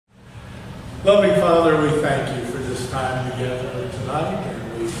Loving Father, we thank you for this time together tonight,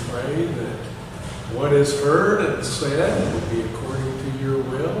 and we pray that what is heard and said will be according to your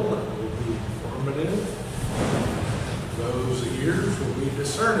will and will be informative. Those ears will be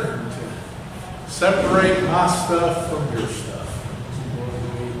discerning to separate my stuff from your stuff.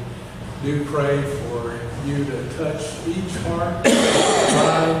 Lord, we do pray for you to touch each heart,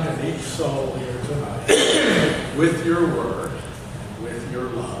 mind, and each soul here tonight with your word and with your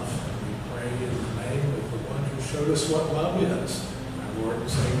love. In the name of the one who showed us what love is, our Lord and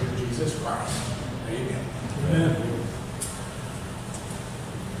Savior Jesus Christ. Amen. Amen.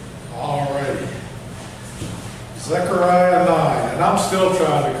 All righty. Zechariah 9, and I'm still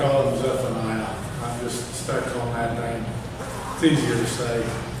trying to call him Zephaniah. I'm just stuck on that name. It's easier to say.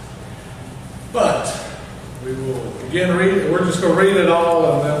 But we will again read it. We're just going to read it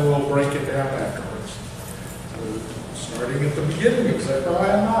all and then we'll break it down afterwards. So, starting at the beginning of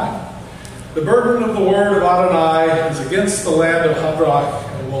Zechariah 9. The burden of the word of Adonai is against the land of Hadrach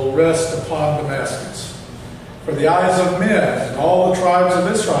and will rest upon Damascus. For the eyes of men and all the tribes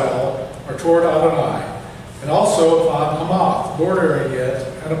of Israel are toward Adonai, and also upon Hamath, bordering it,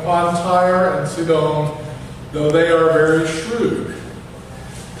 and upon Tyre and Sidon, though they are very shrewd.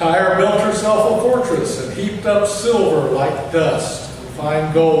 Tyre built herself a fortress and heaped up silver like dust, and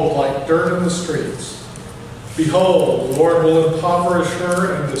fine gold like dirt in the streets. Behold, the Lord will impoverish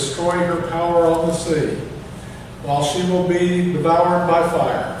her and destroy her power on the sea, while she will be devoured by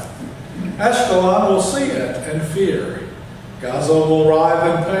fire. Ashkelon will see it and fear. Gaza will writhe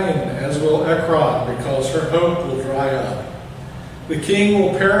in pain, as will Ekron, because her hope will dry up. The king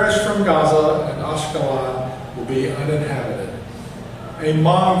will perish from Gaza, and Ashkelon will be uninhabited. A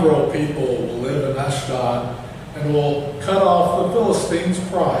mongrel people will live in Ashdod, and will cut off the Philistines'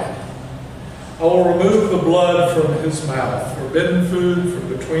 pride. I will remove the blood from his mouth, forbidden food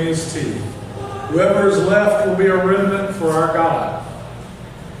from between his teeth. Whoever is left will be a remnant for our God.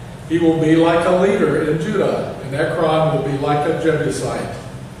 He will be like a leader in Judah, and Ekron will be like a Jebusite.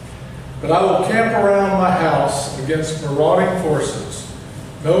 But I will camp around my house against marauding forces.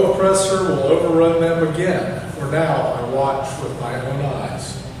 No oppressor will overrun them again, for now I watch with my own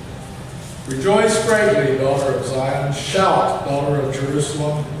eyes. Rejoice greatly, daughter of Zion. Shout, daughter of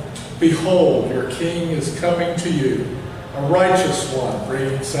Jerusalem. Behold, your king is coming to you, a righteous one,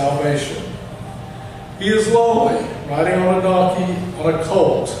 bringing salvation. He is lowly, riding on a donkey, on a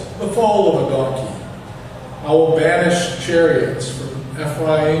colt, the foal of a donkey. I will banish chariots from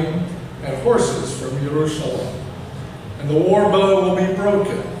Ephraim and horses from Jerusalem, and the war bow will be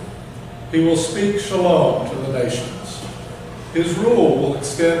broken. He will speak shalom to the nations. His rule will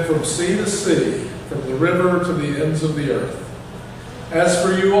extend from sea to sea, from the river to the ends of the earth. As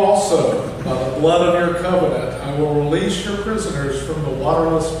for you also, by the blood of your covenant, I will release your prisoners from the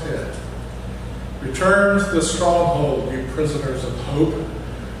waterless pit. Return to the stronghold, you prisoners of hope.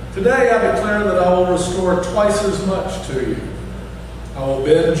 Today I declare that I will restore twice as much to you. I will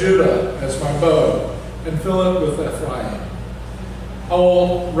bend Judah as my bow and fill it with Ephraim. I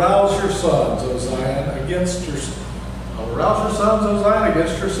will rouse your sons, O Zion, against your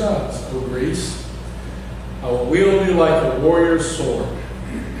sons, O Greece. I will wield you like a warrior's sword.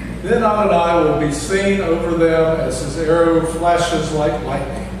 Then Adonai will be seen over them as his arrow flashes like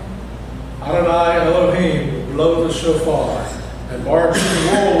lightning. Adonai Elohim will blow the shofar and march in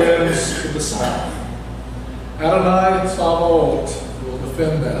whirlwinds to the south. Adonai Sabaoth will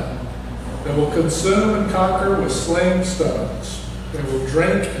defend them. They will consume and conquer with sling stones. They will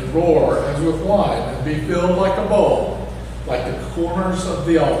drink and roar as with wine and be filled like a bowl, like the corners of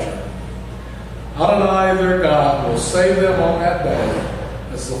the altar. Adonai, their God, will save them on that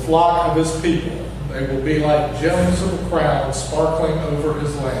day as the flock of his people. They will be like gems of a crown sparkling over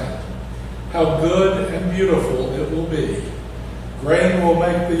his land. How good and beautiful it will be. Grain will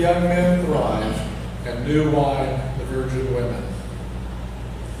make the young men thrive, and new wine the virgin women.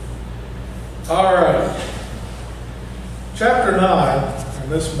 All right. Chapter 9, and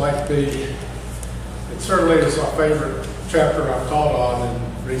this might be, it certainly is my favorite chapter I've taught on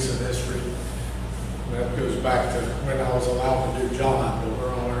in recent history. That goes back to when I was allowed to do John, but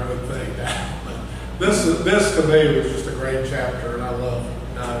we're on our own thing now. But this to me was just a great chapter, and I love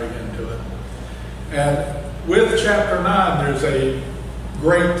diving into it. And with chapter 9, there's a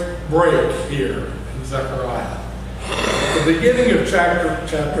great break here in Zechariah. At the beginning of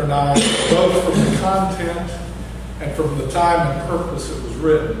chapter 9, both from the content and from the time and purpose it was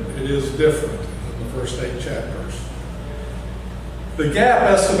written, it is different than the first 8 chapters. The gap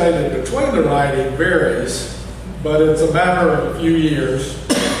estimated between the writing varies, but it's a matter of a few years.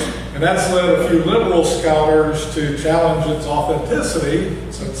 And And that's led a few liberal scholars to challenge its authenticity,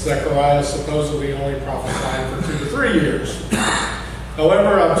 since Zechariah is supposedly only prophesying for 2 to 3 years.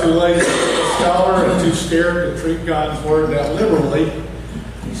 However, I'm too lazy to be a scholar and too scared to treat God's word that liberally,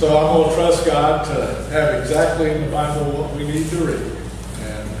 so I'm going to trust God to have exactly in the Bible what we need to read.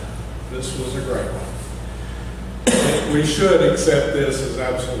 And this was a great one. We should accept this as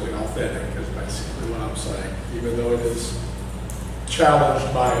absolutely authentic, is basically what I'm saying, even though it is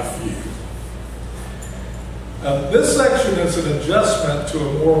challenged by a few. This section is an adjustment to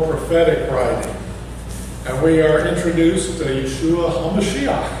a more prophetic writing, and we are introduced to Yeshua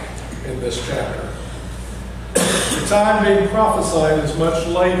HaMashiach in this chapter. The time being prophesied is much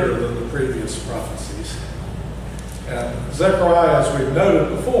later than the previous prophecies. And Zechariah, as we've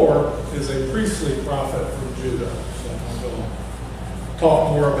noted before, is a priestly prophet from Judah. So I'm going to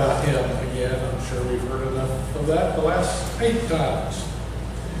talk more about him again. I'm sure we've heard enough of that the last 8 times.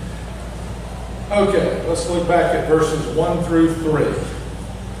 Okay, let's look back at verses 1 through 3.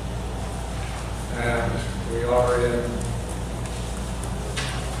 And we are in,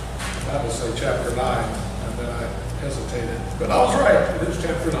 I would say chapter 9, and then I hesitated. But I was right, it is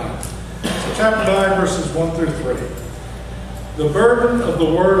chapter 9. So chapter 9, verses 1 through 3. The burden of the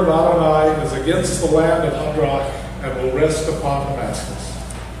word of Adonai is against the land of Hadrach, and will rest upon Damascus,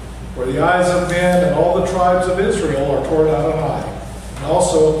 where the eyes of men and all the tribes of Israel are toward Adonai, and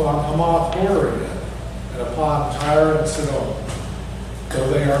also upon Hamath bordering it, and upon Tyre and Sidon, though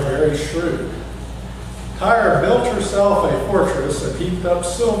they are very shrewd. Tyre built herself a fortress and heaped up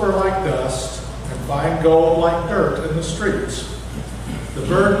silver like dust, and fine gold like dirt in the streets. The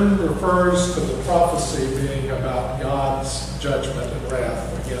burden refers to the prophecy being about God's judgment and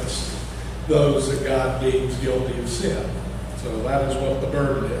wrath against those that God deems guilty of sin. So that is what the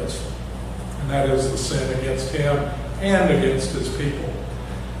burden is. And that is the sin against him and against his people.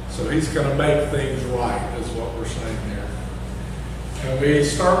 So he's going to make things right, is what we're saying there. And we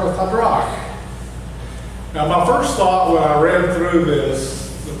start with Hadrach. Now my first thought when I read through this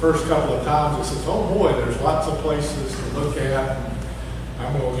the first couple of times, I said, oh boy, there's lots of places to look at. And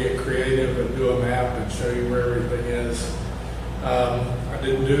I'm going to get creative and do a map and show you where everything is. I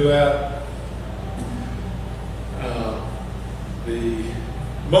didn't do that.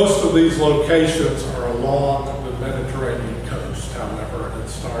 Most of these locations are along the Mediterranean coast, however. It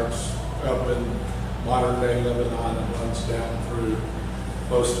starts up in modern-day Lebanon and runs down through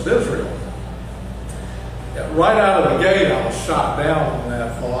most of Israel. Right out of the gate, I was shot down on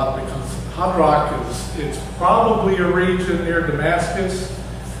that thought, because Hadrach it's probably a region near Damascus,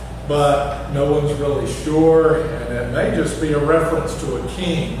 but no one's really sure, and it may just be a reference to a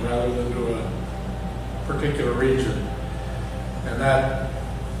king rather than to a particular region. And that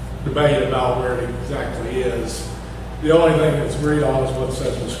debate about where it exactly is, the only thing that's agreed on is what it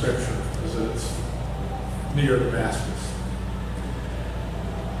says in Scripture, is that it's near Damascus.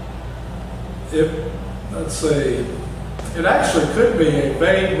 Let's see, it actually could be a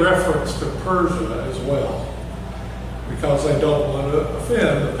vague reference to Persia as well, because they don't want to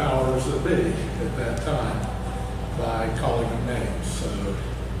offend the powers that be at that time by calling them names. So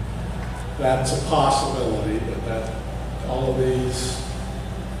that's a possibility, but that all of these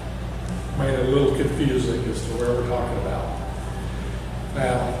made it a little confusing as to where we're talking about.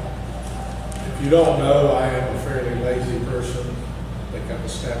 Now, if you don't know, I am a fairly lazy person. I think I've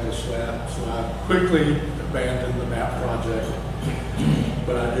established that. So I quickly abandoned the map project.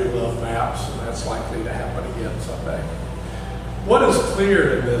 But I do love maps, and that's likely to happen again someday. What is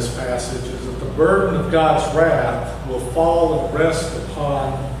clear in this passage is that the burden of God's wrath will fall and rest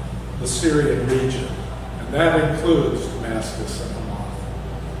upon the Syrian region. And that includes Damascus and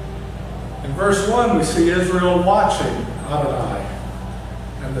Hamath. In verse 1, we see Israel watching Adonai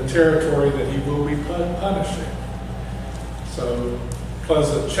and the territory that he will be punishing. So,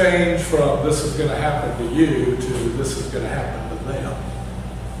 pleasant change from this is going to happen to you to this is going to happen to them.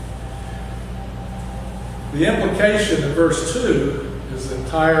 The implication in verse 2 is that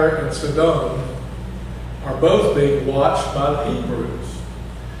Tyre and Sidon are both being watched by the Hebrews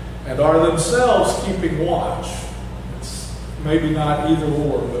and are themselves keeping watch. It's maybe not either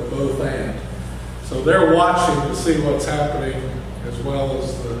or, but both and. So they're watching to see what's happening, as well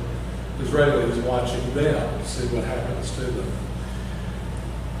as the Israelis watching them to see what happens to them.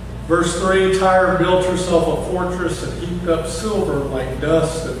 Verse 3, Tyre built herself a fortress and heaped up silver like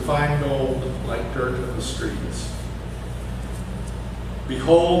dust and fine gold like dirt in the streets.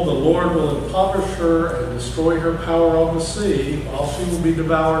 Behold, the Lord will impoverish her and destroy her power on the sea, while she will be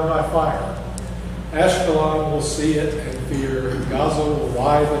devoured by fire. Ashkelon will see it and fear, Gaza will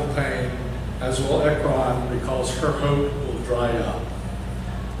writhe in pain, as will Ekron, because her hope will dry up.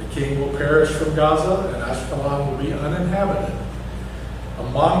 The king will perish from Gaza, and Ashkelon will be uninhabited. A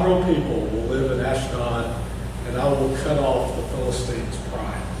mongrel people will live in Ashdod, and I will cut off the Philistines'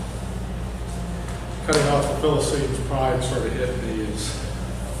 pride. Cutting off the Philistines' pride sort of hit me as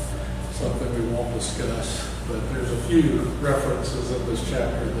something we won't discuss, but there's a few references in this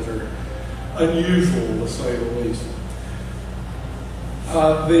chapter that are unusual, to say the least.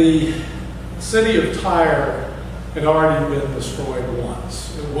 The city of Tyre had already been destroyed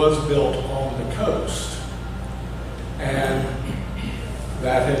once. It was built on the coast, and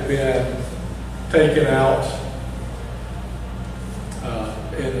that had been taken out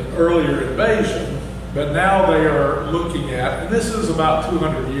in an earlier invasion, but now they are looking at, and this is about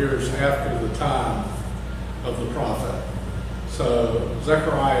 200 years after the time of the prophet. So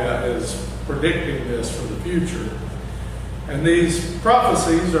Zechariah is predicting this for the future. And these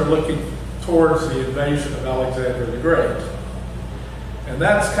prophecies are looking towards the invasion of Alexander the Great. And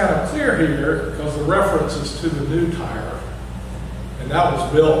that's kind of clear here because the reference is to the new Tyre. And that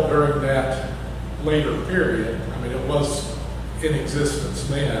was built during that later period. I mean, it was in existence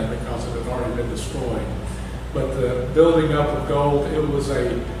then because it had already been destroyed. But the building up of gold, it was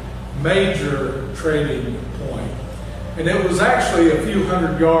a major trading point. And it was actually a few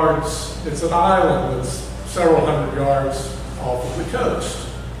hundred yards. It's an island that's several hundred yards off of the coast.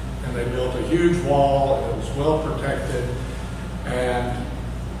 And they built a huge wall. It was well protected and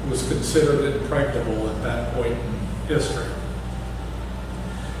was considered impregnable at that point in history.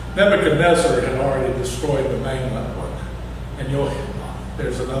 Nebuchadnezzar had already destroyed the mainland one. And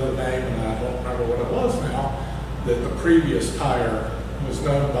there's another name, and I don't remember what it was now, that the previous Tyre was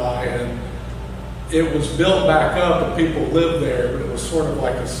known by. And it was built back up and people lived there, but it was sort of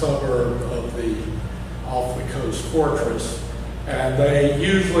like a suburb of the off-the-coast fortress. And they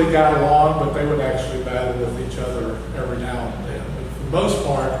usually got along, but they would actually battle with each other every now and then. But for the most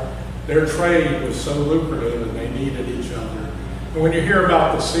part, their trade was so lucrative and they needed each other. And when you hear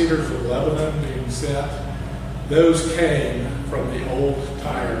about the cedars of Lebanon being sent, those came from the old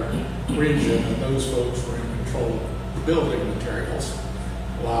Tyre region, and those folks were in control of the building materials,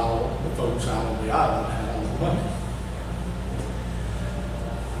 while the folks out on the island had all the money.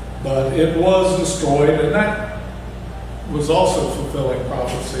 But it was destroyed, and that was also fulfilling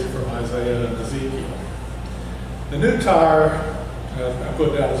prophecy from Isaiah and Ezekiel. The new Tyre, I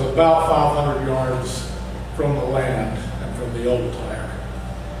put that, is about 500 yards from the land and from the old Tyre.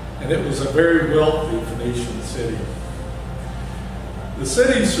 And it was a very wealthy Phoenician city. The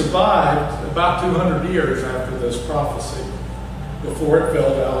city survived about 200 years after this prophecy, before it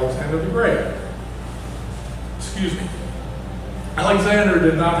fell to Alexander the Great. Excuse me. Alexander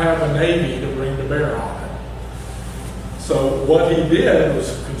did not have a navy to bring to bear on it. So what he did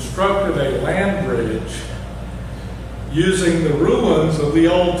was constructed a land bridge using the ruins of the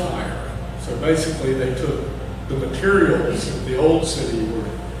old Tyre. So basically they took the materials that the old city were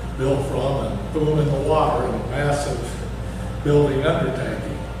built from and threw them in the water in a massive building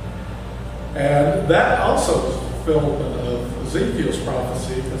undertaking. And that also was fulfillment of Ezekiel's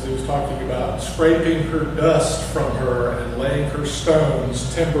prophecy, because he was talking about scraping her dust from her and laying her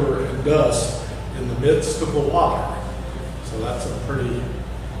stones, timber, and dust in the midst of the water. So that's a pretty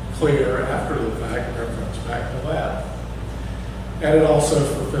clear, after the fact, reference back to that. And it also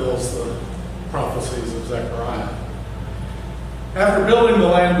fulfills the prophecies of Zechariah. After building the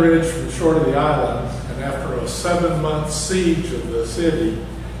land bridge from shore to the island, and after a 7-month siege of the city,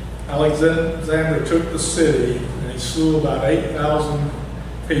 Alexander took the city, and he slew about 8,000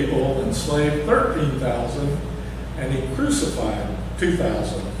 people, enslaved 13,000, and he crucified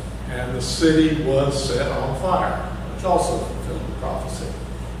 2,000. And the city was set on fire, which also fulfilled the prophecy.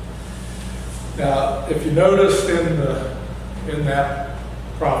 Now, if you noticed in that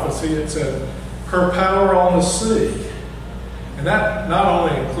prophecy, it said, her power on the sea. And that not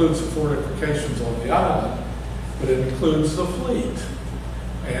only includes the fortifications on the island, but it includes the fleet.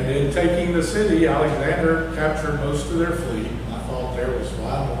 And in taking the city, Alexander captured most of their fleet. My thought there was,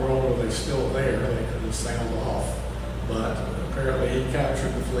 why in the world are they still there? They could have sailed off. But apparently he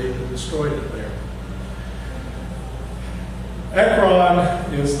captured the fleet and destroyed it there.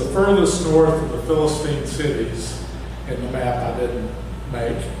 Ekron is the furthest north of the Philistine cities in the map I didn't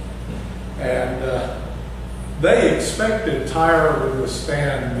make. And they expected Tyre would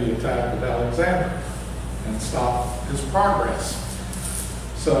withstand the attack of Alexander and stop his progress.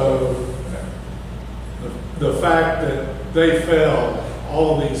 So the fact that they fell,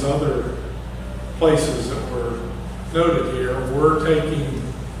 all of these other places that were noted here were taking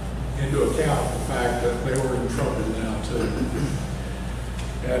into account the fact that they were in trouble now too.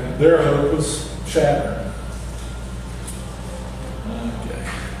 And their hope was shattered. Okay.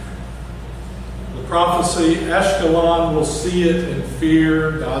 The prophecy, Ashkelon will see it in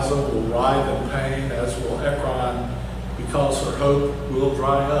fear, Gaza will writhe in pain, as will Ekron, because her hope will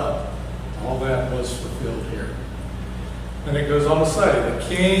dry up. All that was fulfilled here. And it goes on to say, the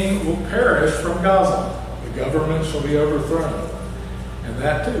king will perish from Gaza. The government shall be overthrown. And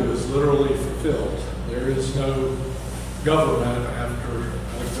that too is literally fulfilled. There is no government after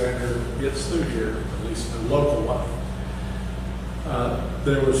Alexander gets through here, at least no local one.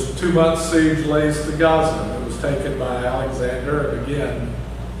 There was 2 months siege lays to Gaza. It was taken by Alexander, and again,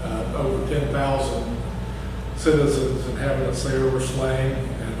 over 10,000 citizens, inhabitants there were slain,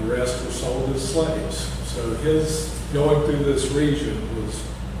 and the rest were sold as slaves. So his going through this region was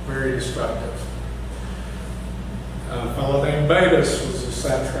very destructive. A fellow named Batus was a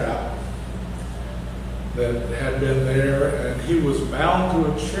satrap that had been there, and he was bound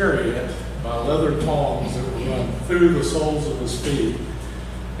to a chariot by leather tongs that would run through the soles of his feet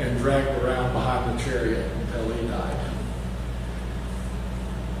and dragged around behind the chariot until he died.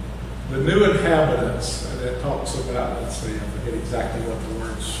 The new inhabitants, and it talks about, let's see, I forget exactly what the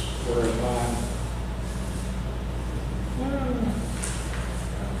words were in mine.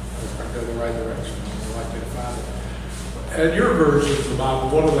 If I go the right direction, I'd like you to find it. And your versions of the Bible,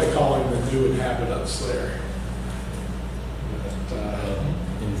 what are they calling the new inhabitants there?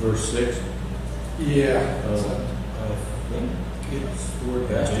 In verse 6? Yeah. I think it's the word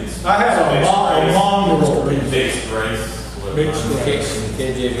bastard. I had a long mixed race. Mixed race. In the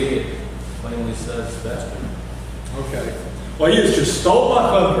KJV, it plainly says bastard. Okay. Well, you just stole my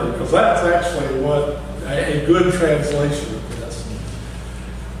thunder, because that's actually what a good translation of this.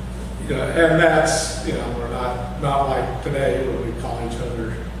 You know, and that's, you know, we're not like today when we call each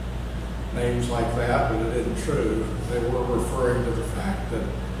other names like that, but it isn't true. They were referring to the fact that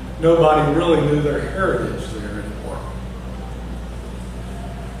nobody really knew their heritage there anymore.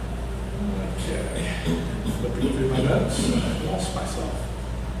 Okay. Looking through my notes, I lost myself.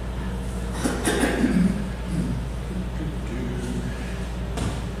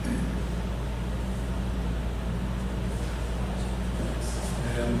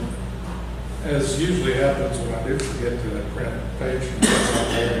 And as usually happens when I do forget to print page numbers on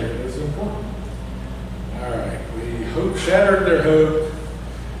there, it is important. All right, we shattered their hope.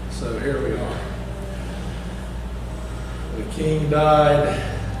 So here we are. The king died.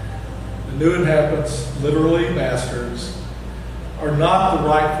 The new inhabitants, literally bastards, are not the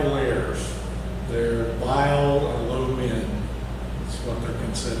rightful heirs. They're vile and low men. That's what they're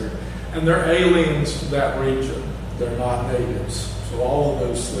considered. And they're aliens to that region. They're not natives. So all of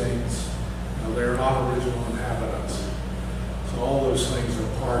those things, you know, they're not original inhabitants. So all those things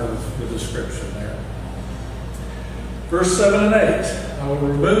are part of the description there. Verse 7 and 8, I will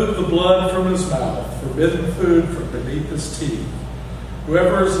remove the blood from his mouth, forbidden food from beneath his teeth.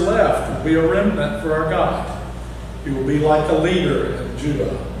 Whoever is left will be a remnant for our God. He will be like a leader in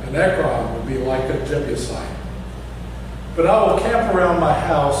Judah, and Ekron will be like a Jebusite. But I will camp around my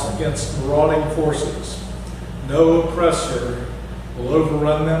house against marauding forces. No oppressor will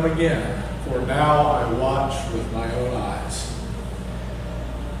overrun them again, for now I watch with my own eyes.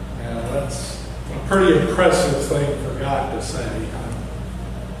 Now that's a pretty impressive thing for God to say.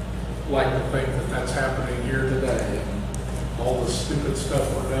 I like to think that that's happening here today. And all the stupid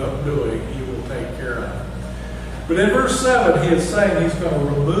stuff we're doing, he will take care of. But in verse 7, he is saying he's going to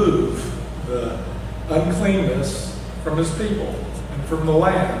remove the uncleanness from his people and from the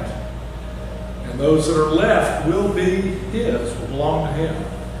land. And those that are left will be his, will belong to him.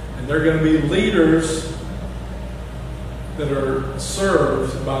 And they're going to be leaders that are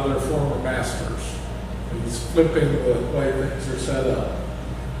served by their former masters. He's flipping the way things are set up.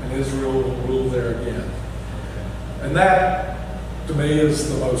 And Israel will rule there again. And that, to me, is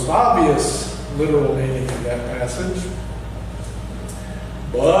the most obvious literal meaning of that passage.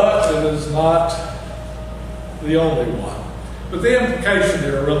 But it is not the only one. But the implication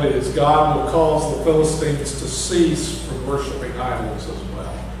here really is God will cause the Philistines to cease from worshiping idols as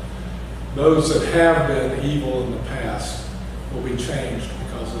well. Those that have been evil in the past will be changed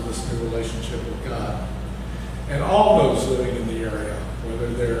because of this new relationship with God. And all those living in the area,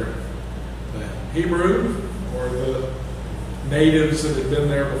 whether they're the Hebrew or the natives that had been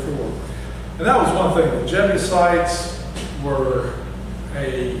there before. And that was one thing. The Jebusites were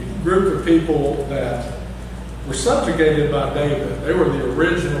a group of people that were subjugated by David. They were the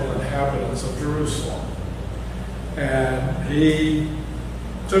original inhabitants of Jerusalem. And he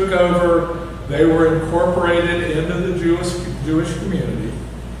took over. They were incorporated into the Jewish community.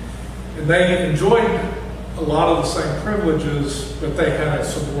 And they enjoyed a lot of the same privileges, but they had a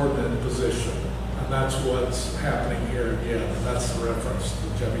subordinate position. And that's what's happening here again. And that's the reference to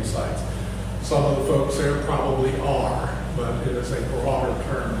the Jebusites. Some of the folks there probably are, but it is a broader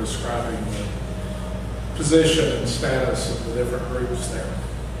term describing the position and status of the different groups there.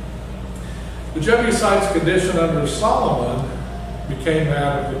 The Jebusites' condition under Solomon became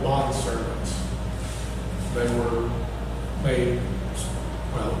that of the bondservants. They were made,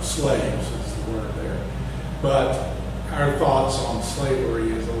 well, slaves is the word there. But our thoughts on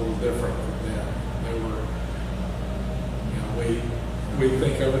slavery is a little different from them. They were, we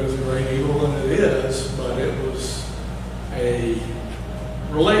think of it as a great evil, and it is, but it was a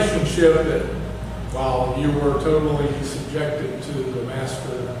relationship that while you were totally subjected to the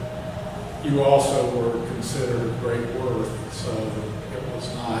master, you also were considered of great worth, so it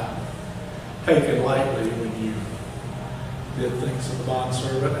was not taken lightly when you did things to the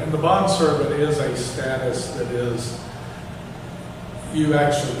bondservant. And the bondservant is a status that is, you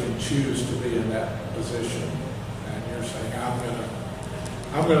actually can choose to be in that position. And you're saying,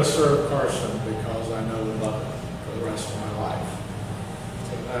 I'm going to serve Carson because I know and love him for the rest of my life.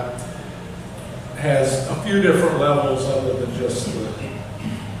 So that has a few different levels other than just the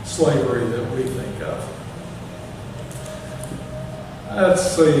slavery that we think of.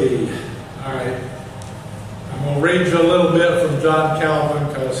 Let's see. All right. I'm going to read you a little bit from John Calvin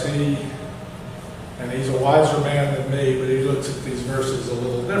because he's a wiser man than me, but he looks at these verses a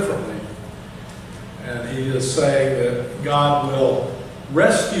little differently. And he is saying that God will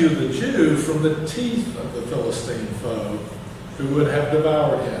rescue the Jew from the teeth of the Philistine foe who would have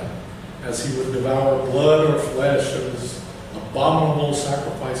devoured him, as he would devour blood or flesh of his abominable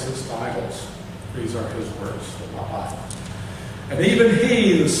sacrifices to idols. These are his words, not mine. And even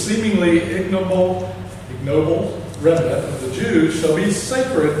he, the seemingly ignoble remnant of the Jews, shall be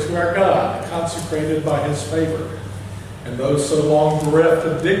sacred to our God, consecrated by his favor. And those so long bereft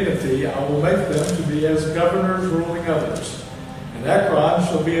of dignity, I will make them to be as governors ruling others. And Ekron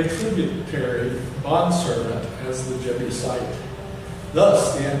shall be a tributary bondservant as the Jebusite.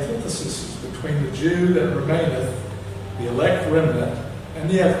 Thus the antithesis is between the Jew that remaineth, the elect remnant, and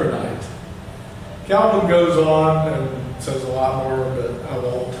the Ekronite. Calvin goes on and says a lot more, but I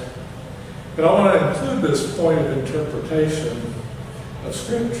won't. But I want to include this point of interpretation of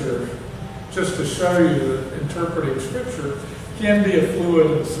Scripture just to show you that interpreting Scripture can be a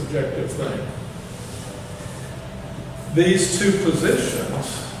fluid and subjective thing. These two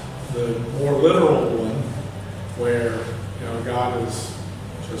positions, the more literal one, where God is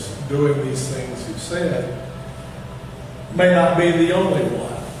just doing these things he said, may not be the only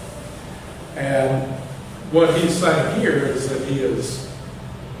one. And what he's saying here is that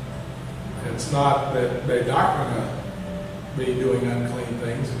it's not that they're not going to be doing unclean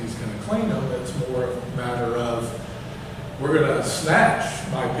things and he's going to clean them. It's more a matter of, we're going to snatch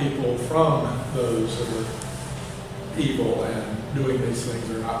my people from those that are evil and doing these things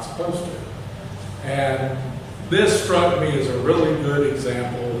they're not supposed to. And this struck me as a really good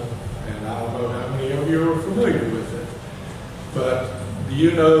example, and I don't know how many of you are familiar with it, but do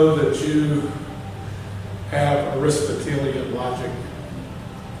you know that you have Aristotelian logic?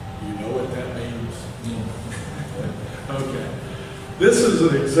 You know what that means? Okay. This is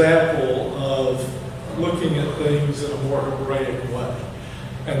an example of looking at things in a more Hebraic way.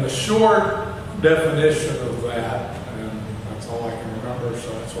 And the short definition of that, and that's all I can remember, so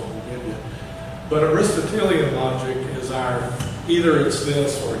that's what we'll give you. But Aristotelian logic is either it's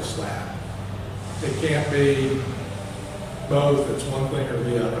this or it's that. It can't be both, it's one thing or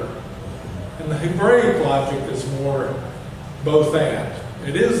the other. And the Hebraic logic is more both and.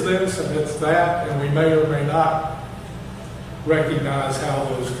 It is this and it's that, and we may or may not recognize how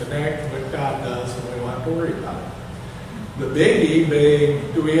those connect, but God does, and we don't have to worry about it. The biggie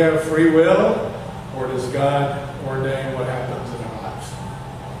being, do we have free will, or does God ordain what happens in our lives?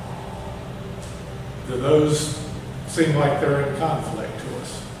 Do those seem like they're in conflict to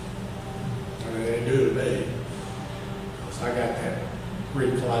us? I mean, they do to me. Because I got that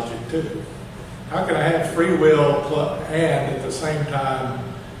Greek logic too. How can I have free will and at the same time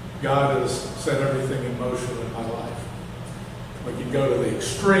God has set everything in motion in my life? We can go to the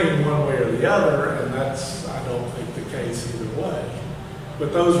extreme one way or the other, and that's, I don't think, the case either way.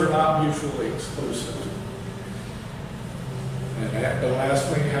 But those are not mutually exclusive. And don't ask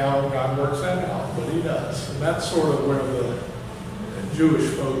me how God works that out, but he does. And that's sort of where the Jewish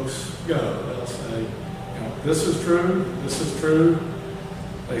folks go. They'll say, this is true, this is true.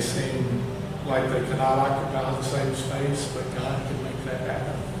 They seem like they cannot occupy the same space, but God can make that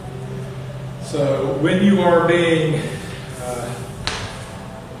happen. So when you are being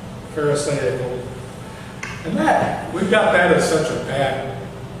Pharisaical, and that, we've got that as such a bad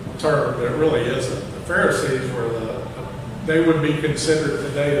term that it really isn't. The Pharisees were they would be considered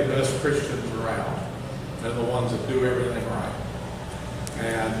today the best Christians around. They're the ones that do everything right.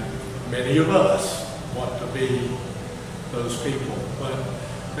 And many of us want to be those people.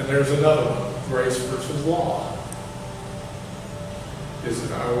 And there's another one, grace versus law.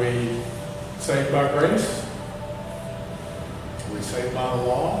 Are we saved by grace? Are we saved by the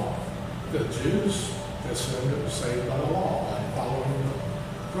law? The Jews assumed it was saved by the law, by following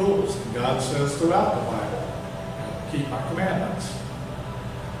the rules. And God says throughout the Bible, keep my commandments.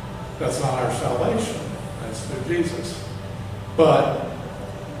 That's not our salvation. That's through Jesus. But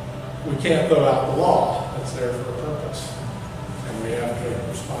we can't throw out the law. That's there for a purpose. And we have to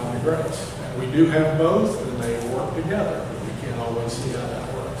respond to grace. And we do have both, and they work together. But we can't always see how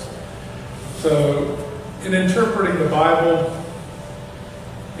that works. So, in interpreting the Bible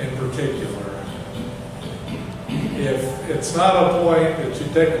in particular, if it's not a point that you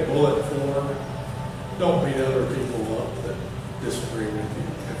take a bullet for, don't beat other people up that disagree with you.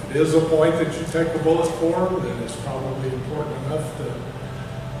 If it is a point that you take a bullet for, then it's probably important enough to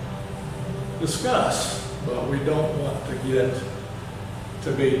discuss. But we don't want to get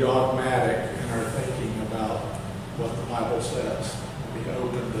to be dogmatic in our thinking about what the Bible says. Be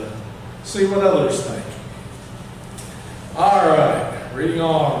open to see what others think. All right, reading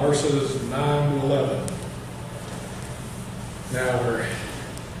on, verses 9 to 11. Now we're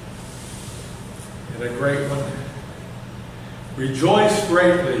in a great one. Rejoice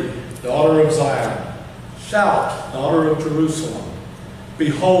greatly, daughter of Zion. Shout, daughter of Jerusalem.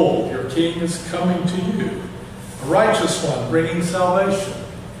 Behold, your king is coming to you, a righteous one, bringing salvation.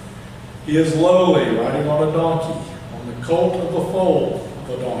 He is lowly, riding on a donkey, on the colt of the foal of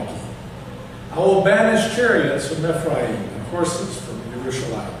a donkey. I will banish chariots from Ephraim and horses from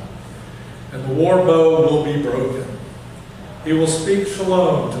Jerusalem, and the war bow will be broken. He will speak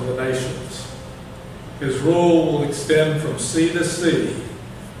shalom to the nations. His rule will extend from sea to sea,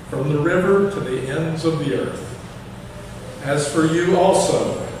 from the river to the ends of the earth. As for you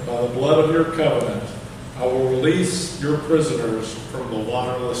also, by the blood of your covenant, I will release your prisoners from the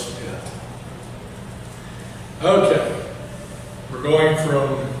waterless pit. Okay, we're going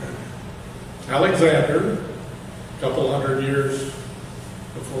from Alexander, a couple hundred years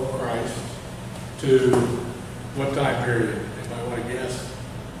before Christ, to what time period? Anybody want to guess?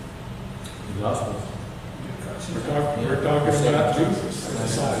 The Gospels. We're talking about Jesus, the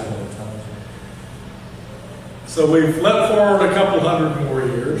Messiah. So we've leapt forward a couple hundred more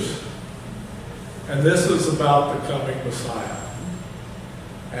years, and this is about the coming Messiah.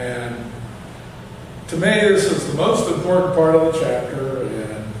 And to me, this is the most important part of the chapter,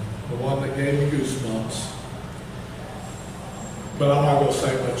 and the one that gave me goosebumps. But I'm not going to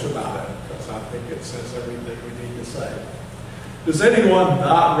say much about it, because I think it says everything we need to say. Does anyone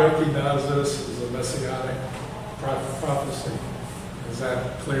not recognize this as a messianic prophecy? Is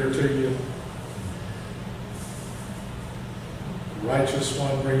that clear to you? Righteous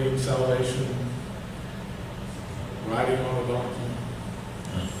one bringing salvation, riding on a donkey.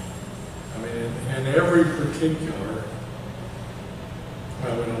 I mean, in every particular,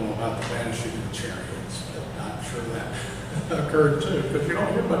 well, we don't know about the vanishing of chariots, but I'm sure that occurred too, because you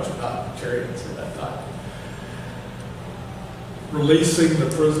don't hear much about chariots at that time. Releasing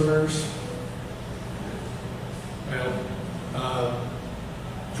the prisoners. Well,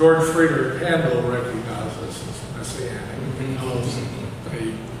 George Friedrich Handel recognized this as messianic because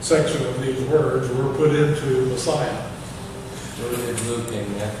a section of these words were put into Messiah. So did Luke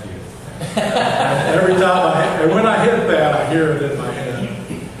and Matthew. And every time when I hit that, I hear it in my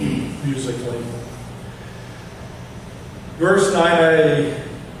head musically. Verse 9a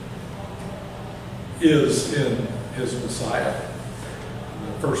is in his Messiah,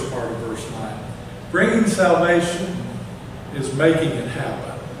 the first part of verse 9. Bringing salvation is making it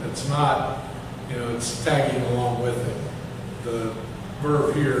happen. It's not, it's tagging along with it. The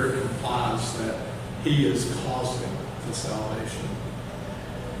verb here implies that he is causing the salvation.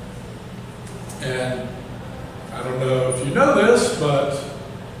 And I don't know if you know this, but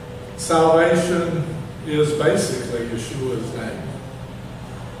salvation is basically Yeshua's name.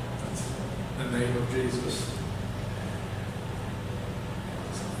 That's the name of Jesus.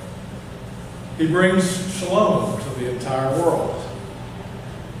 He brings shalom to the entire world.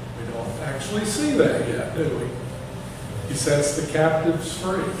 We don't actually see that yet, do we? He sets the captives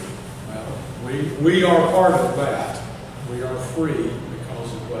free. Well, we are part of that. We are free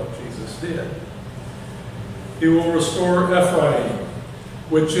because of what Jesus did. He will restore Ephraim,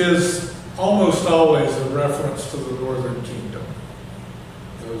 which is almost always a reference to the northern kingdom.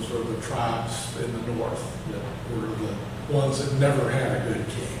 Those are the tribes in the north that were the ones that never had a good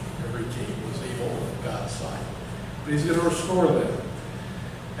king. Every king was evil in God's sight. But he's going to restore them.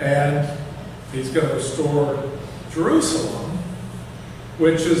 And He's going to restore Jerusalem,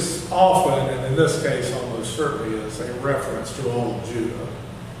 which is often, and in this case almost certainly is, a reference to all of Judah,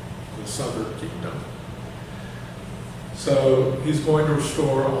 the southern kingdom. So he's going to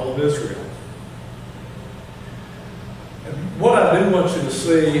restore all of Israel. And what I do want you to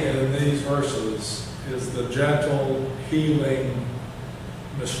see in these verses is the gentle, healing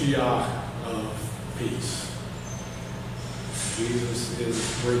Mashiach of peace. Jesus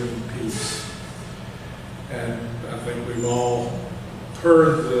is bringing peace. And I think we've all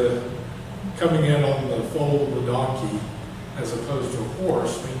heard the coming in on the foal of the donkey as opposed to a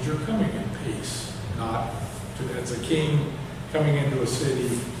horse means you're coming in peace, not as a king coming into a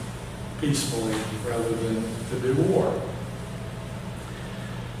city peacefully rather than to do war.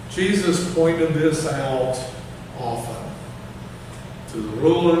 Jesus pointed this out often to the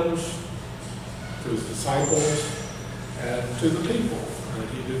rulers, to his disciples, and to the people. That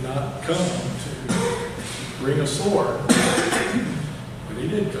he did not come to bring a sword, but he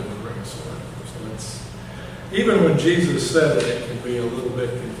did come to bring a sword. So it's, even when Jesus said it, it can be a little bit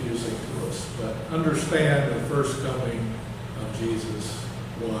confusing to us. But understand the first coming of Jesus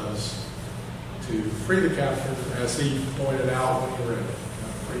was to free the captives, as he pointed out when he read it.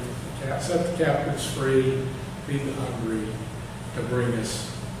 Set the captives free, feed the hungry, to bring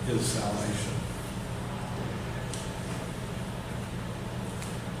us his salvation.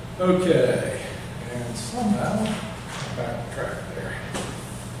 Okay, and somehow I'm back track there.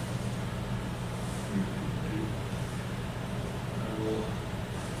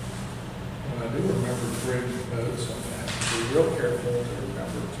 When I do remember to bring notes on that, be real careful to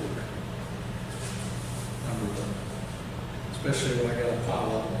remember to number them, especially when I got a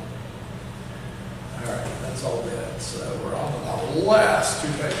pile of them. All right, that's all that. So we're on to the last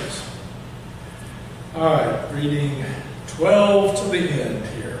 2 pages. All right, reading 12 to the end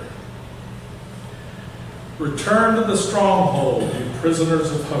here. Return to the stronghold, you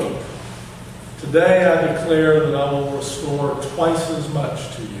prisoners of hope. Today I declare that I will restore twice as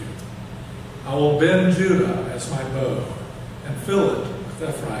much to you. I will bend Judah as my bow and fill it with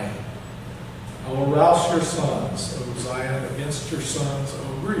Ephraim. I will rouse your sons, O Zion, against your sons,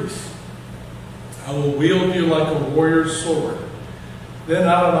 O Greece. I will wield you like a warrior's sword. Then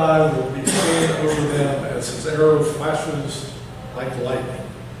Adonai will be seen over them as his arrow flashes like lightning.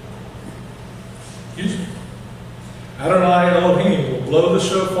 Excuse me. Adonai Elohim will blow the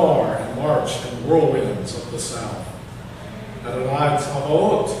shofar and march in whirlwinds of the south. Adonai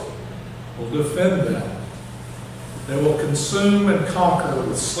Tzavaot will defend them. They will consume and conquer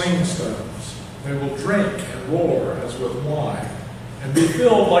with sling stones. They will drink and roar as with wine, and be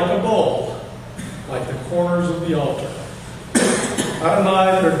filled like a bowl, like the corners of the altar.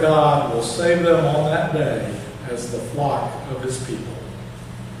 Adonai, their God, will save them on that day as the flock of his people.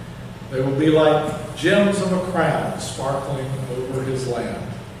 They will be like gems of a crown sparkling over his land.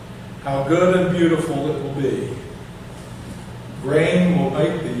 How good and beautiful it will be. Grain will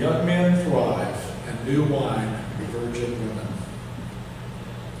make the young men thrive, and new wine the virgin women.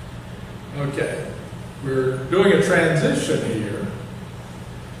 Okay, we're doing a transition here.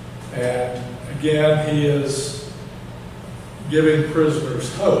 And again, he is giving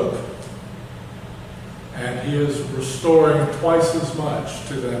prisoners hope. And he is restoring twice as much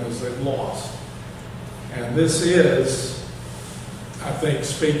to them as they've lost. And this is, I think,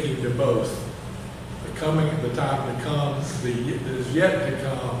 speaking to both the time to come, that is yet to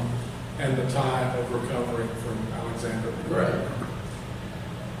come, and the time of recovering from Alexander the Great.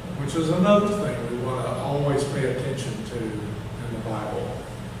 Which is another thing we want to always pay attention to in the Bible.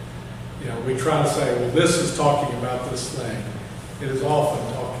 You know, we try to say, well, this is talking about this thing. It is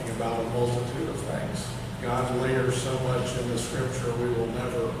often talking about a multitude of things. God layers so much in the scripture, we will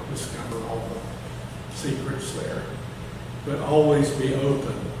never discover all the secrets there. But always be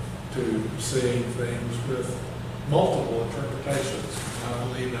open to seeing things with multiple interpretations. I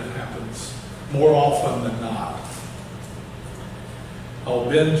believe that happens more often than not. I'll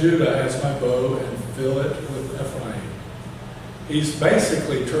bend Judah as my bow and fill it with Ephraim. He's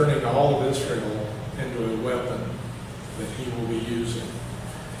basically turning all of Israel into a weapon that he will be using.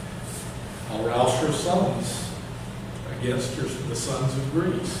 I'll rouse your sons against the sons of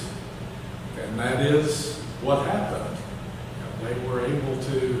Greece. And that is what happened. They were able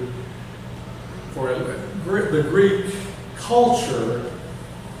to, for the Greek culture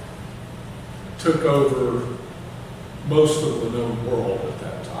took over most of the known world at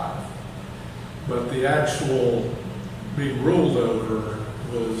that time. But the actual being ruled over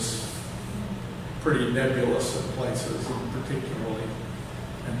was pretty nebulous in places, and particularly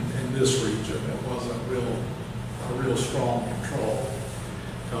in this region. It wasn't a real strong control.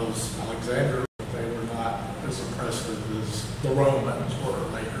 because Alexander, they were not as impressive as the Romans were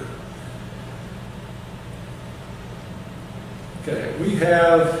later. Okay, we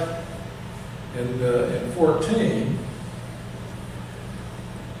have in 14,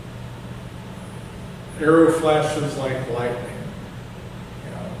 arrow flashes like lightning.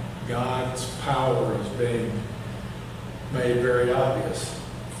 God's power is being made very obvious.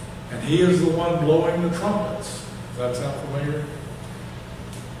 And he is the one blowing the trumpets. Does that sound familiar?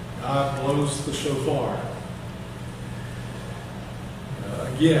 God blows the shofar.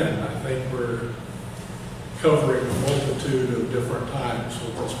 Again, I think we're covering a multitude of different times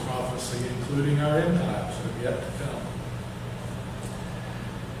with this prophecy, including our end times that have yet to come.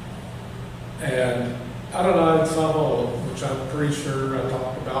 And Adonai Tzavot, which I'm pretty sure I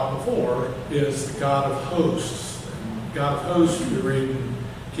talked about before, is the God of hosts. And God of hosts, you read in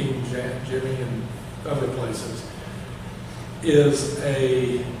King Jimmy and other places,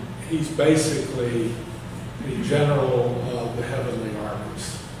 he's basically the general of the heavenly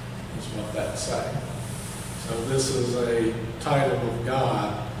armies, is what that's saying. So this is a title of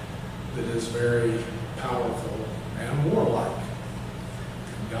God that is very powerful and warlike.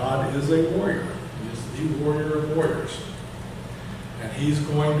 God is a warrior. He is the warrior of warriors. And he's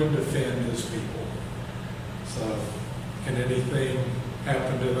going to defend his people. So can anything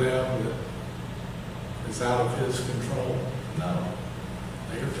happen to them that is out of his control? No.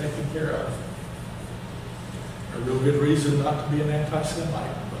 They are taken care of. A real good reason not to be an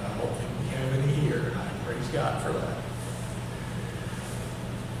anti-Semite, but I don't think we have any here, and I praise God for that.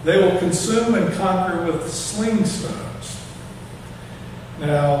 They will consume and conquer with sling stones.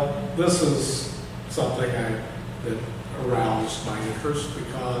 Now, this is something that aroused my interest,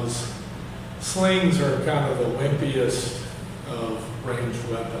 because slings are kind of the wimpiest of ranged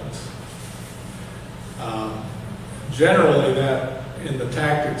weapons. Generally, that in the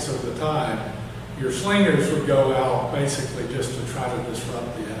tactics of the time, your slingers would go out basically just to try to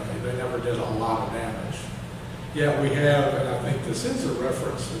disrupt the enemy. They never did a lot of damage. Yet we have, and I think this is a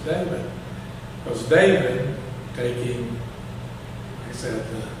reference to David, because David, taking, like I said,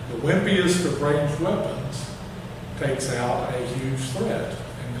 the wimpiest of ranged weapons, takes out a huge threat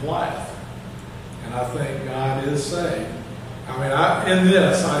in Goliath. And I think God is saying, in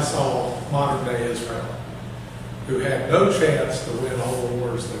this I saw modern day Israel, who had no chance to win all the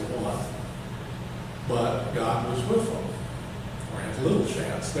wars they won. But God was with them, or had little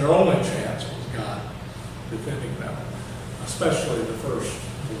chance. Their only chance was God defending them, especially the first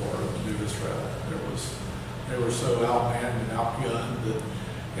war of New Israel. They were so outmanned and outgunned that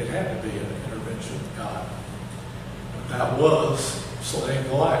it had to be an intervention of God. But that was slaying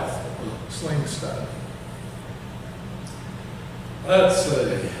Goliath with a sling stone. Let's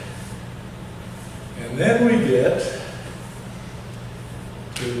see. And then we get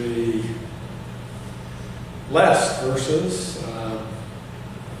to the last verses.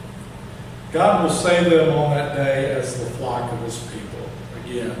 God will save them on that day as the flock of his people.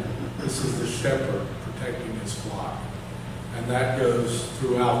 Again, this is the shepherd protecting his flock. And that goes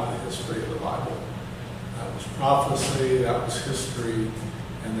throughout the history of the Bible. That was prophecy, that was history,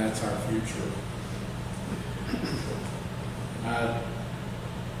 and that's our future. I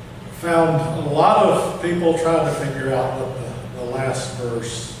found a lot of people trying to figure out what the last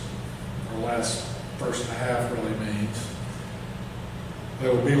verse, or last verse and a half really means. They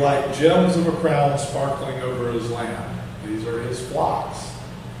will be like gems of a crown sparkling over his land. These are his flocks.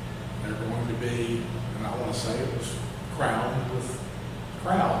 They're going to be, and I want to say it was crowned with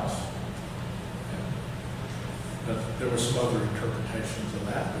crowns. But there were some other interpretations of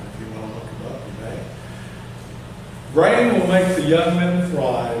that, but if you want to look it up, you may. Grain will make the young men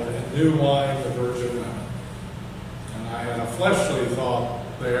thrive, and new wine the virgin women. And I had a fleshly thought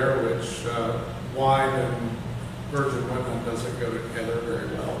there, which wine and virgin women doesn't go together very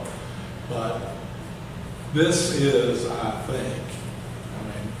well. But this is, I think,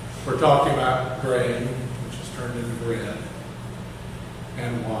 we're talking about grain, which is turned into bread,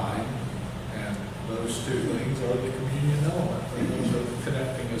 and wine, and those two things are the communion element. Those are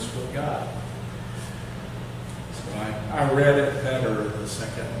connecting us with God. So I read it better the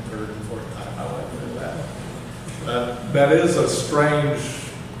second, third, and fourth time I went through that. But that is a strange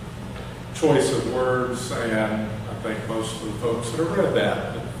choice of words, and I think most of the folks that have read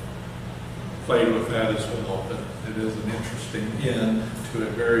that played with that as well. But it is an interesting end to a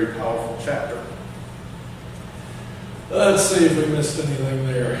very powerful chapter. Let's see if we missed anything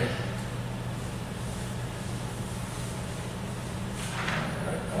there.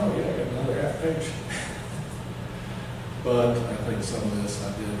 Oh yeah, I got another half page. But I think some of this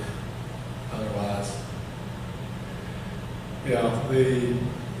I did otherwise. Yeah,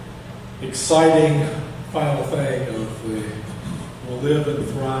 exciting final thing of the "will live and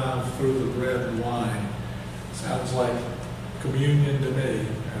thrive through the bread and wine" sounds like communion to me.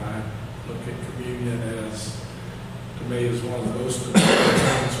 And I look at communion as, to me, is one of the most important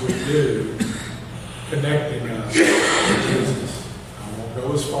things we do, connecting us to Jesus. I won't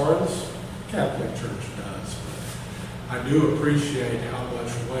go as far as Catholic Church does, but I do appreciate how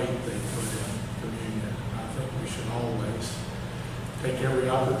much weight they put in communion. I think we should always take every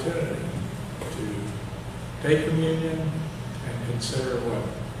opportunity to take communion and consider what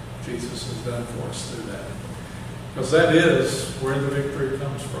Jesus has done for us through that. Because that is where the victory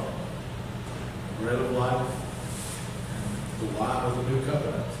comes from. The bread of life and the wine of the new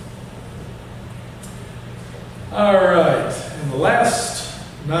covenant. All right. In the last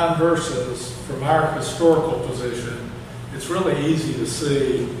 9 verses from our historical position, it's really easy to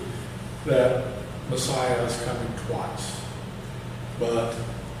see that Messiah is coming twice. But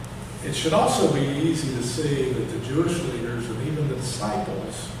it should also be easy to see that the Jewish leaders and even the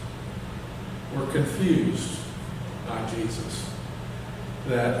disciples were confused by Jesus.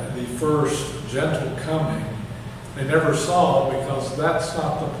 That the first gentle coming they never saw, because that's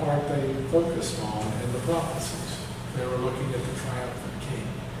not the part they focused on in the prophecies. They were looking at the triumphant king,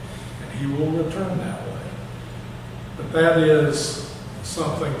 and he will return that way. But that is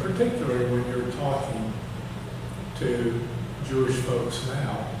something, particularly when you're talking to Jewish folks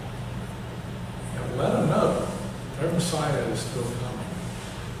now. Let them know their Messiah is still coming.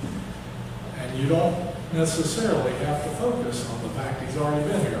 And you don't necessarily have to focus on the fact he's already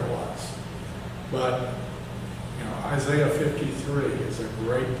been here once. But, Isaiah 53 is a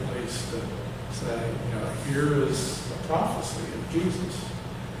great place to say, here is the prophecy of Jesus.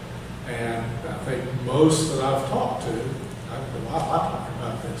 And I think most that I've talked to, I talk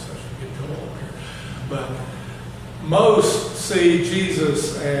about this, I should get Joel over here, but most see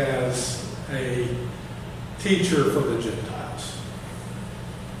Jesus as a teacher for the Gentiles.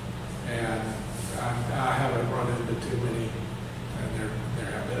 And I haven't run into too many, and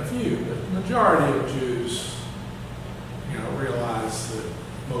there have been a few, but the majority of Jews, realize that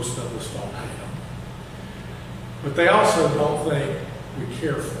most of us don't hate him. But they also don't think we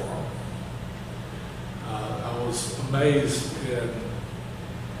care for him. I was amazed in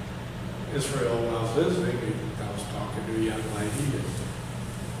Israel when I was visiting. I was talking to a young lady,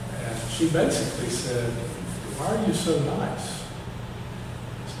 and she basically said, "Why are you so nice?"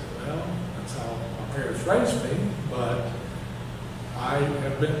 I said, "Well, that's how my parents raised me, but I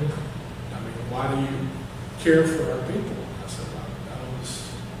have been, why do you care for our people?" I said, I was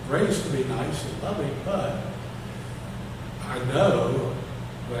raised to be nice and loving, but I know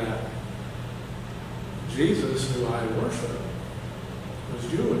that Jesus, who I worship,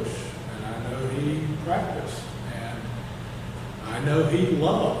 was Jewish, and I know he practiced, and I know he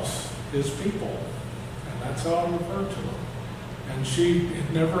loves his people, and that's how I refer to him. And she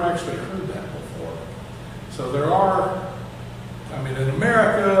had never actually heard that before. So there are, in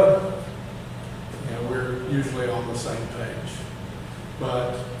America, we're usually on the same page.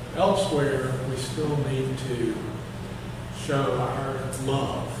 But elsewhere, we still need to show our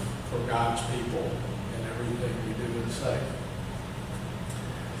love for God's people in everything we do and say.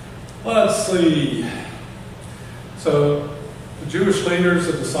 Let's see. So the Jewish leaders,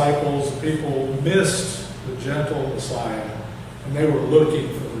 the disciples, the people missed the gentle Messiah, and they were looking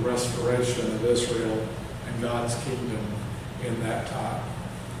for the restoration of Israel and God's kingdom in that time.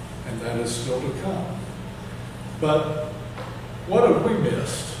 And that is still to come. But what have we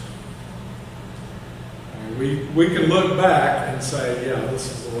missed? We can look back and say, yeah,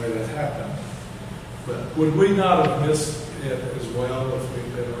 this is the way that happened. But would we not have missed it as well if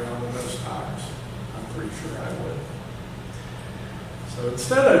we'd been around in those times? I'm pretty sure I would. So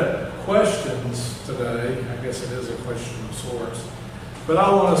instead of questions today, I guess it is a question of sorts, but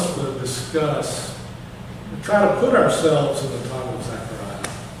I want us to discuss, try to put ourselves in the time of Zechariah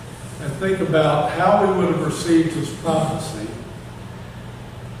and think about how we would have received his prophecy.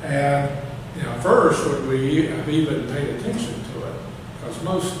 And, first, would we have even paid attention to it? Because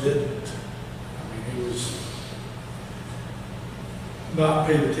most didn't. He was not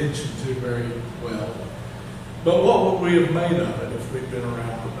paid attention to very well. But what would we have made of it if we'd been around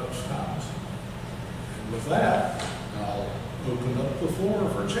at those times? And with that, I'll open up the floor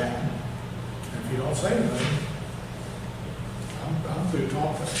for chatting. If you don't say anything, I'm through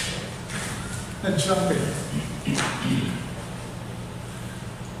talking. And jump in.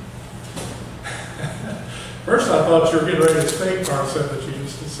 First, I thought you were getting ready to speak, Marcel, but you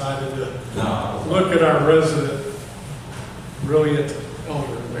just decided to look at our resident, brilliant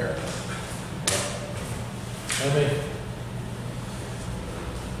elder there.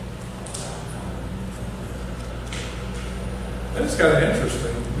 It's kind of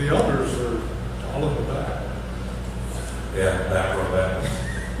interesting. The elders are all in the back. Yeah, back or back.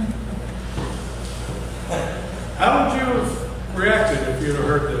 How would you have reacted if you'd have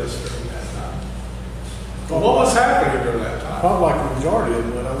heard this during that time? Well, what was happening during that time? Probably like the majority of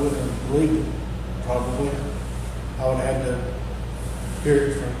it, but I wouldn't have believed it, probably. I would have had to hear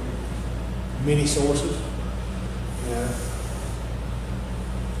it from many sources. Yeah.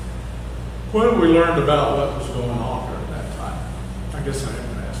 What have we learned about what was going on during that time? I guess I am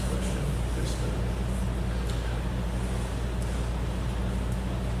going to ask a question.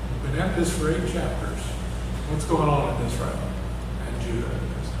 Been at this for 8 chapters. What's going on in Israel and Judah at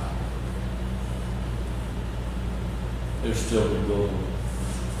this time? They're still rebuilding,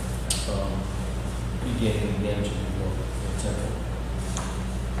 beginning again to rebuild the temple.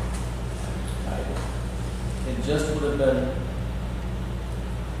 It just would have been,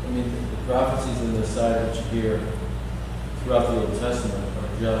 I mean, the prophecies on the side that you hear throughout the Old Testament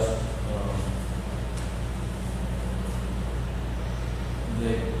are just,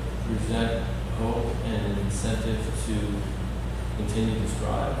 they present hope and an incentive to continue to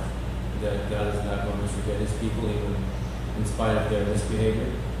strive, that God is not going to forget his people even in spite of their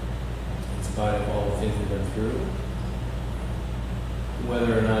misbehavior, in spite of all the things we've been through.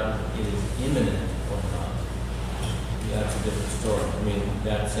 Whether or not it is imminent or not, that's a different story. I mean,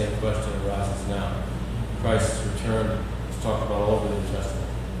 that same question arises now. Christ's return is talked about all over the New Testament.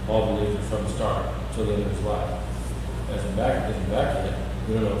 Paul believed it from the start till the end of his life. Isn't back yet.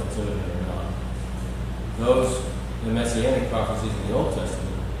 We don't know if it's imminent or not. The messianic prophecies in the Old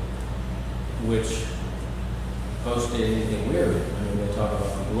Testament, which post-date anything weird. I mean, they talk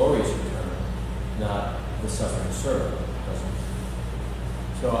about the glorious return, not the suffering servant.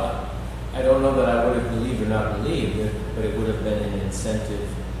 So I don't know that I would have believed or not believed it, but it would have been an incentive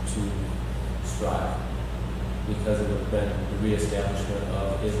to strive, because it would have been the reestablishment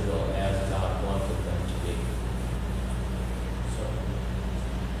of Israel as God wanted them to be. So.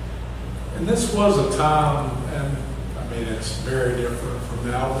 And this was a time, and I mean, it's very different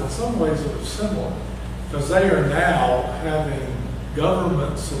from now, but in some ways it was similar, because they are now having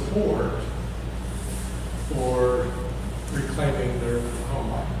government support for reclaiming their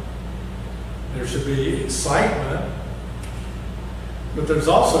homeland. There should be excitement, but there's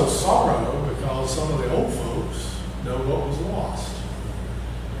also sorrow because some of the old folks know what was lost.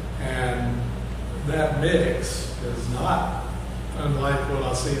 And that mix is not unlike what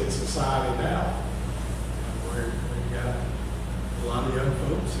I see in society now, where we've got a lot of young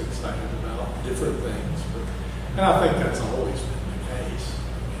folks excited about different things. And I think that's always been the case. I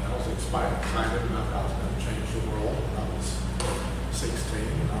mean, I was excited about how it's going to change the world when I was 16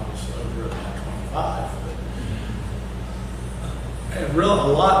 and I was over about 25. And really, a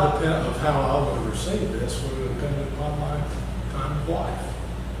lot of how I would have received this would have depended upon my time of life.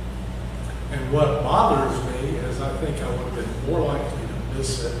 And what bothers me is I think I would have been more likely to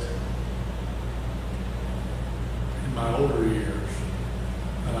miss it in my older years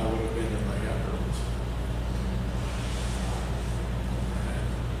than I would have been in my younger ones.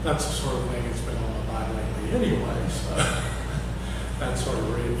 That's the sort of thing that's been on my mind lately anyway, so that sort of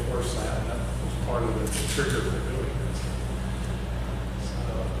reinforced that. That was part of the trigger for doing this. So,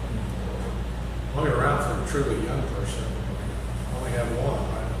 looking around for a truly young person, I only have one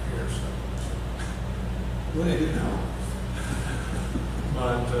right up here, so. What did you know?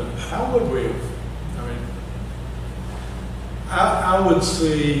 But how would we have, I mean, I would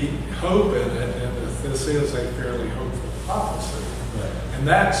see hope in it, and if this is a fairly hopeful prophecy. Right. And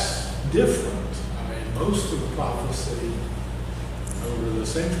that's different. I mean, most of the prophecy over the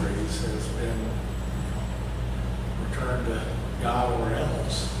centuries has been returned to God or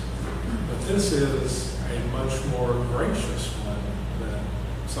else. But this is a much more gracious one than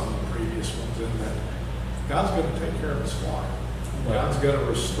some of the previous ones in that God's going to take care of his flock. God's going to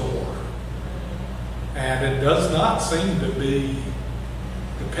restore. And it does not seem to be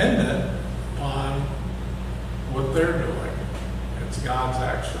dependent upon what they're doing. It's God's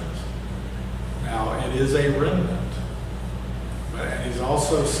actions. Now, it is a remnant, and he's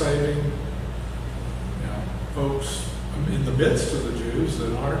also saving, folks in the midst of the Jews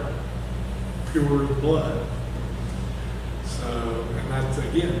that aren't pure of blood. So, and that's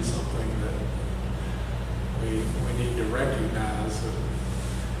again something that we need to recognize, that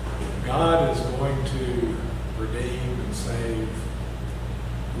God is going to redeem and save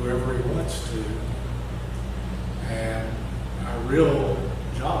whoever he wants to. And our real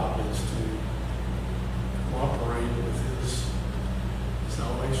job is to cooperate with his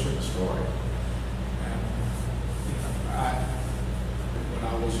salvation story. And when I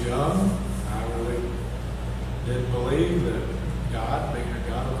was young, I really didn't believe that God, being a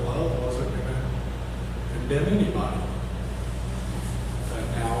God of love, wasn't going to condemn anybody. But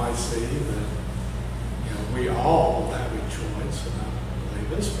now I see that, we all have a choice, and I believe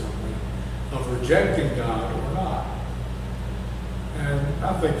this firmly, of rejecting God or not. And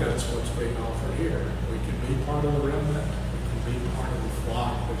I think that's what's being offered here. We can be part of the remnant. We can be part of the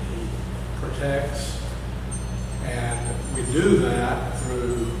flock that He protects. And we do that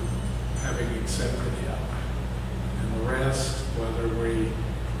through having accepted Him. And the rest, whether we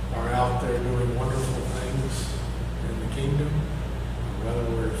are out there doing wonderful things in the kingdom, or whether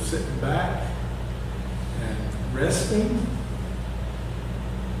we're sitting back and resting,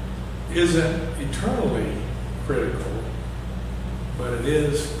 isn't eternally critical, but it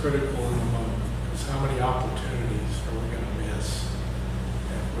is critical in the moment. Because how many opportunities are we going to miss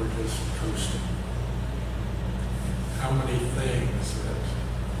if we're just coasting? How many things that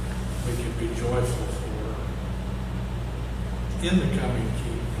we can be joyful for in the coming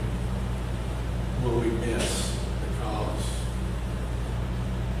kingdom will we miss because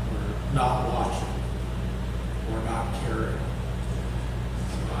we're not watching, we're not caring?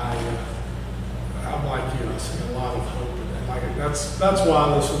 So I'm like you. I see a lot of hope in that. That's why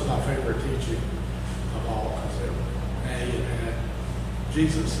this was my favorite teaching of all, because it had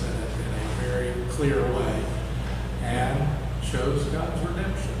Jesus in it in a very clear way, and shows God's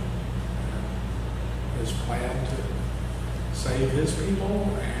redemption, and His plan to save His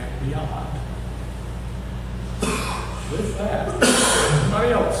people and beyond. With that,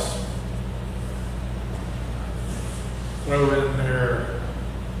 anybody else? Throw in there,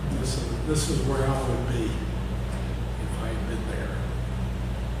 this is where I would be if I had been there.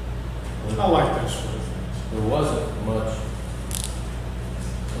 I like those sort of things. There wasn't much.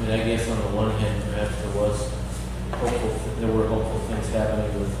 I mean, I guess on the one hand, perhaps there were hopeful things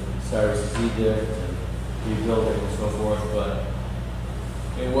happening with Cyrus' edict and rebuilding and so forth, but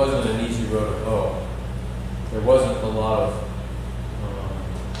it wasn't an easy road to hoe. There wasn't a lot of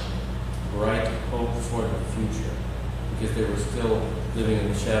bright hope for the future, because they were still living in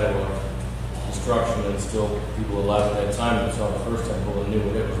the shadow of destruction, and still people alive at that time that saw the first temple and knew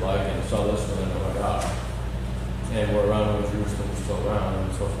what it was like, and saw this one and, oh my God, and were around when Jerusalem was still around,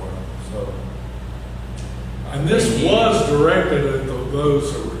 and so forth. So, and this was directed at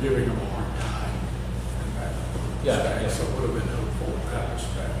those that were giving them a hard time. In that yeah. So it would have been hopeful in that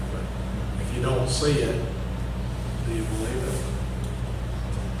respect. But if you don't see it, do you believe it?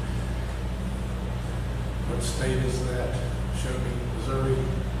 What state is that? Show me Missouri.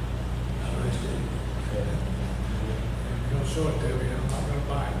 yeah. If you don't show it to me, I'm not going to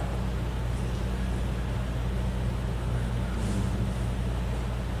buy it.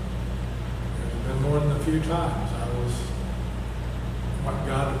 There's been more than a few times I want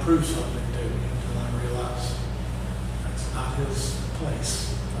God to prove something to me until I realize that's not His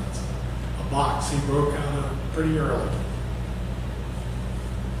place. That's a box He broke out of pretty early.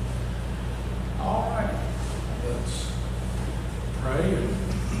 All right, let's pray and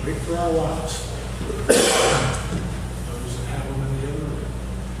wait for our wives. Those that have them in the other room.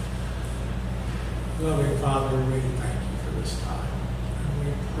 Loving Father, we thank You for this time. And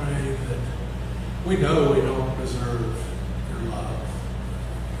we pray that we know we don't deserve Your love,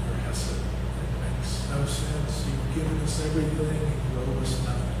 Your hesed. It makes no sense. You've given us everything and You owe us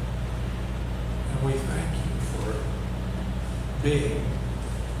nothing. And we thank You for being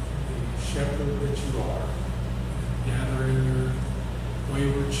the shepherd that You are, gathering Your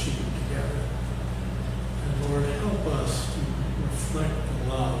wayward sheep together. And Lord, help us to reflect the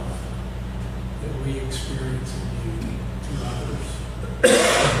love that we experience in You to others.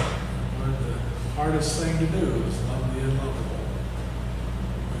 Lord, the hardest thing to do is love the unlovable.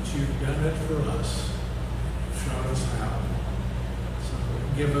 But You've done it for us. You've shown us how. So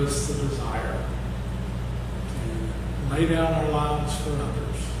give us the desire to lay down our lives for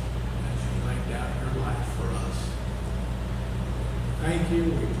others as You laid down Your life for us. Thank You.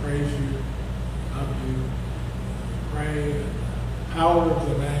 We praise You. We love You. We pray in the power of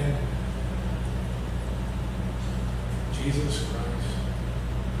the name Jesus Christ,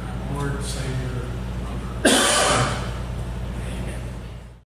 our Lord, Savior,